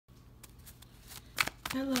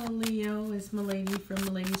Hello Leo, it's Maladys from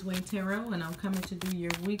Maladys Way Tarot, and I'm coming to do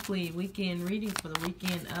your weekend reading for the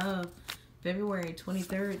weekend of February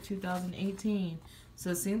 23rd, 2018. So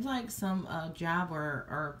it seems like some job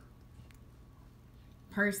or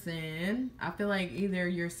person, I feel like either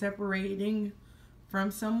you're separating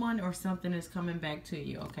from someone or something is coming back to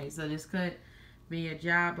you. Okay, so this could be a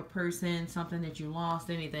job, a person, something that you lost,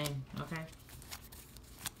 anything. Okay,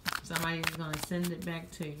 somebody's going to send it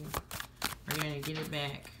back to you. Or you're going to get it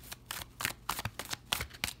back.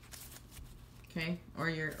 Okay? Or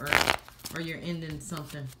you're ending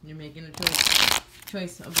something. You're making a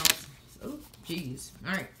choice about, oh jeez.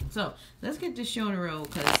 Alright, so let's get this show on the road,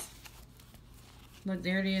 because look,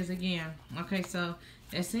 there it is again. Okay, so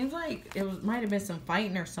it seems like it might have been some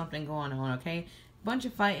fighting or something going on, okay? Bunch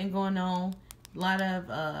of fighting going on. A lot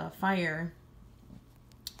of fire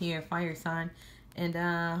here, fire sign. And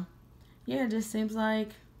yeah, it just seems like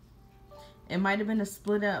it might have been a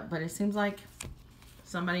split up, but it seems like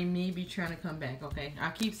somebody may be trying to come back, okay? I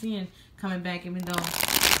keep seeing coming back, even though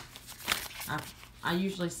I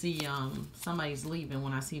usually see somebody's leaving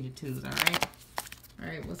when I see the twos, alright?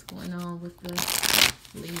 Alright, what's going on with the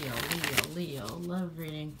Leo, love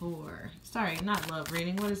reading for... Sorry, not love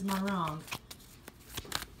reading. What is my wrong?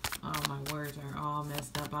 Oh, my words are all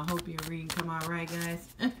messed up. I hope your reading come out right, guys.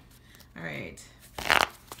 Alright.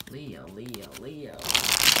 Leo.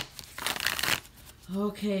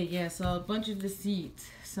 Okay, yeah, so a bunch of deceit.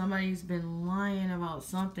 Somebody's been lying about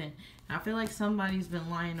something. I feel like somebody's been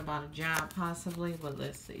lying about a job, possibly, but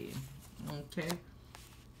let's see. Okay.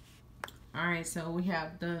 Alright, so we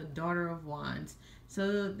have the Daughter of Wands.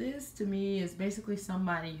 So this, to me, is basically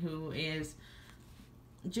somebody who is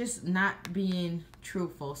just not being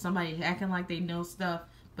truthful. Somebody acting like they know stuff,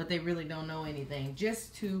 but they really don't know anything.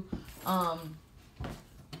 Just to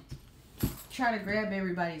try to grab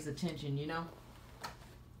everybody's attention, you know?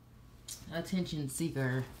 Attention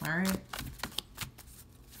seeker. Alright?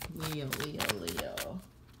 Leo.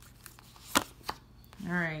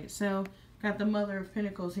 Alright, so got the Mother of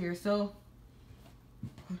Pentacles here. So,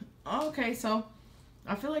 okay, so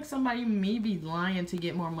I feel like somebody may be lying to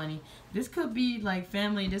get more money. This could be like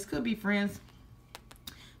family. This could be friends.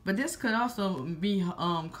 But this could also be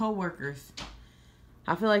co-workers.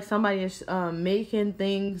 I feel like somebody is making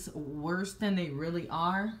things worse than they really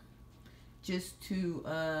are, just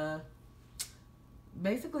to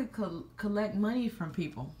basically collect money from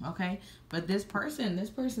people, okay? But this person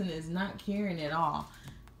is not caring at all.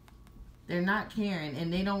 They're not caring,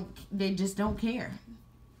 and they just don't care.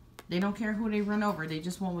 They don't care who they run over. They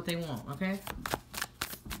just want what they want, okay?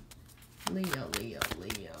 Leo.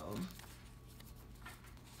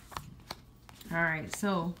 Alright,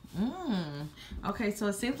 so, okay, so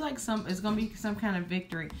it seems like it's going to be some kind of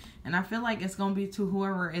victory. And I feel like it's going to be to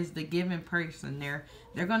whoever is the given person. They're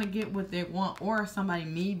going to get what they want, or somebody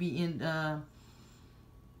may be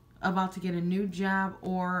about to get a new job,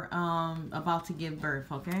 or about to give birth,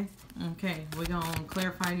 okay? Okay, we're going to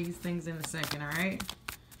clarify these things in a second, alright?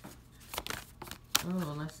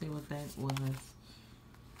 Oh, let's see what that was.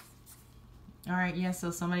 Alright, yeah, so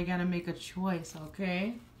somebody got to make a choice,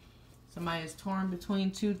 okay? Somebody is torn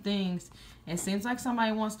between two things. It seems like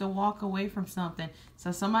somebody wants to walk away from something.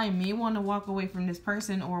 So somebody may want to walk away from this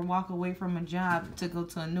person or walk away from a job to go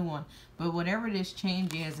to a new one. But whatever this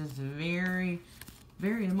change is very,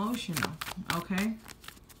 very emotional. Okay?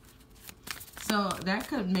 So that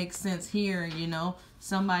could make sense here, you know.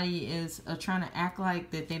 Somebody is trying to act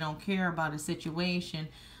like that they don't care about a situation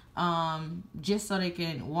just so they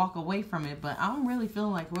can walk away from it. But I'm really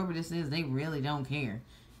feeling like whoever this is, they really don't care.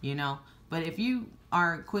 You know, but if you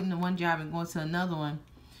are quitting the one job and going to another one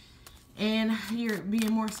and you're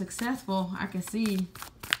being more successful, I can see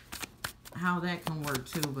how that can work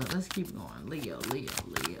too. But let's keep going. Leo.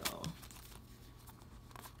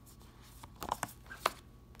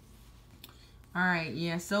 Alright,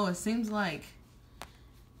 yeah, so it seems like,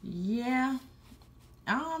 yeah,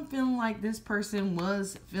 I'm feeling like this person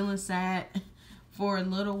was feeling sad for a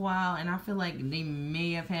little while, and I feel like they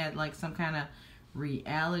may have had like some kind of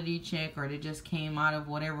reality check, or they just came out of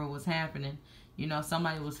whatever was happening. You know,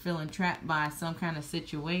 somebody was feeling trapped by some kind of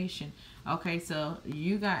situation. Okay, so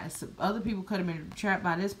you guys, other people could have been trapped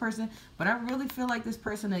by this person, but I really feel like this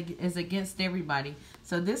person is against everybody.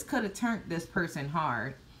 So this could have turned this person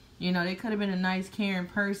hard. You know, they could have been a nice, caring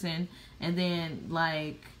person, and then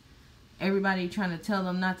like everybody trying to tell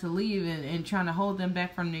them not to leave and trying to hold them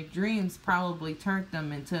back from their dreams probably turned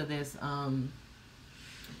them into this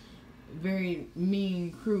very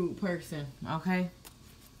mean, crude person, okay?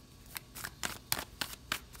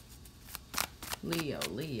 Leo.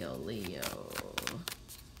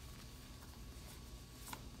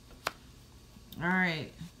 All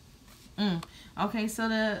right. Okay, so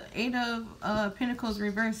the Eight of Pentacles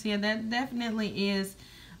reverse here, that definitely is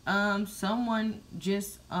someone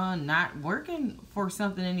just not working for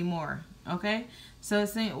something anymore. Okay, so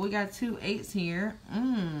it's saying we got 2 8s here.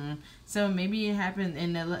 So maybe it happened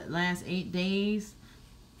in the last 8 days.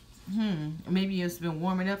 Maybe it's been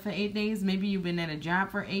warming up for 8 days. Maybe you've been at a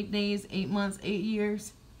job for 8 days, 8 months, 8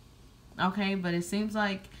 years. Okay, but it seems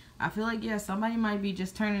like, I feel like, yeah, somebody might be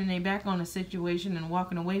just turning their back on the situation and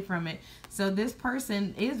walking away from it. So this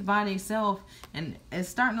person is by themselves, and it's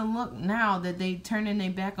starting to look now that they turning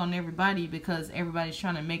their back on everybody because everybody's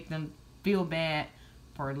trying to make them feel bad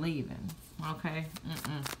for leaving. Okay.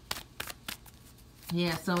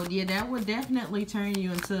 Yeah, so yeah, that would definitely turn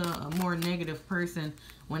you into a more negative person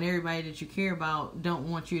when everybody that you care about don't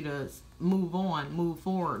want you to move on, move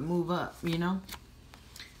forward, move up, you know?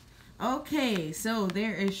 Okay, so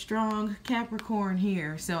there is strong Capricorn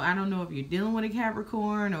here. So I don't know if you're dealing with a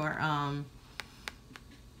Capricorn or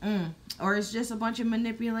it's just a bunch of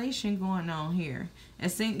manipulation going on here.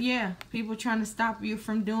 It's saying, yeah, people trying to stop you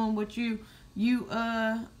from doing what you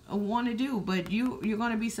want to do, but you're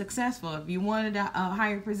going to be successful if you wanted a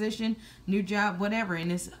higher position, new job, whatever.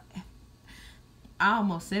 And it's, I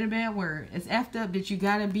almost said a bad word. It's effed up that you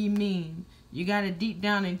got to be mean. You got to deep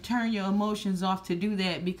down and turn your emotions off to do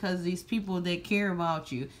that because these people that care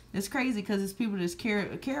about you. It's crazy because it's people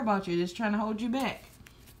that care about you that's trying to hold you back.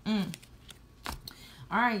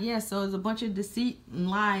 Alright, yeah, so there's a bunch of deceit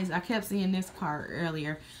and lies. I kept seeing this card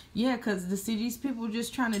earlier. Yeah, because to see these people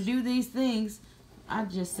just trying to do these things. I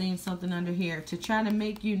just seen something under here to try to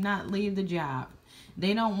make you not leave the job.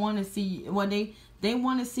 They don't want to see, well, they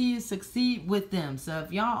want to see you succeed with them. So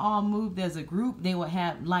if y'all all moved as a group, they would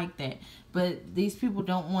have like that. But these people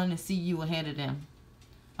don't want to see you ahead of them.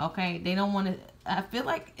 Okay? They don't want to, I feel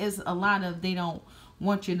like it's a lot of they don't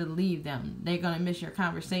want you to leave them. They're going to miss your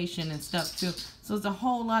conversation and stuff too. So it's a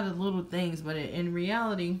whole lot of little things. But in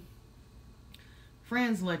reality,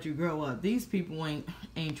 friends let you grow up. These people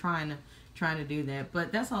ain't trying to do that.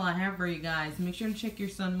 But that's all I have for you guys. Make sure to check your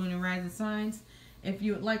sun, moon, and rising signs. If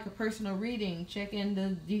you would like a personal reading, check in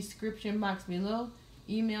the description box below.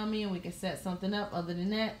 Email me and we can set something up. Other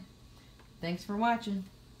than that, thanks for watching.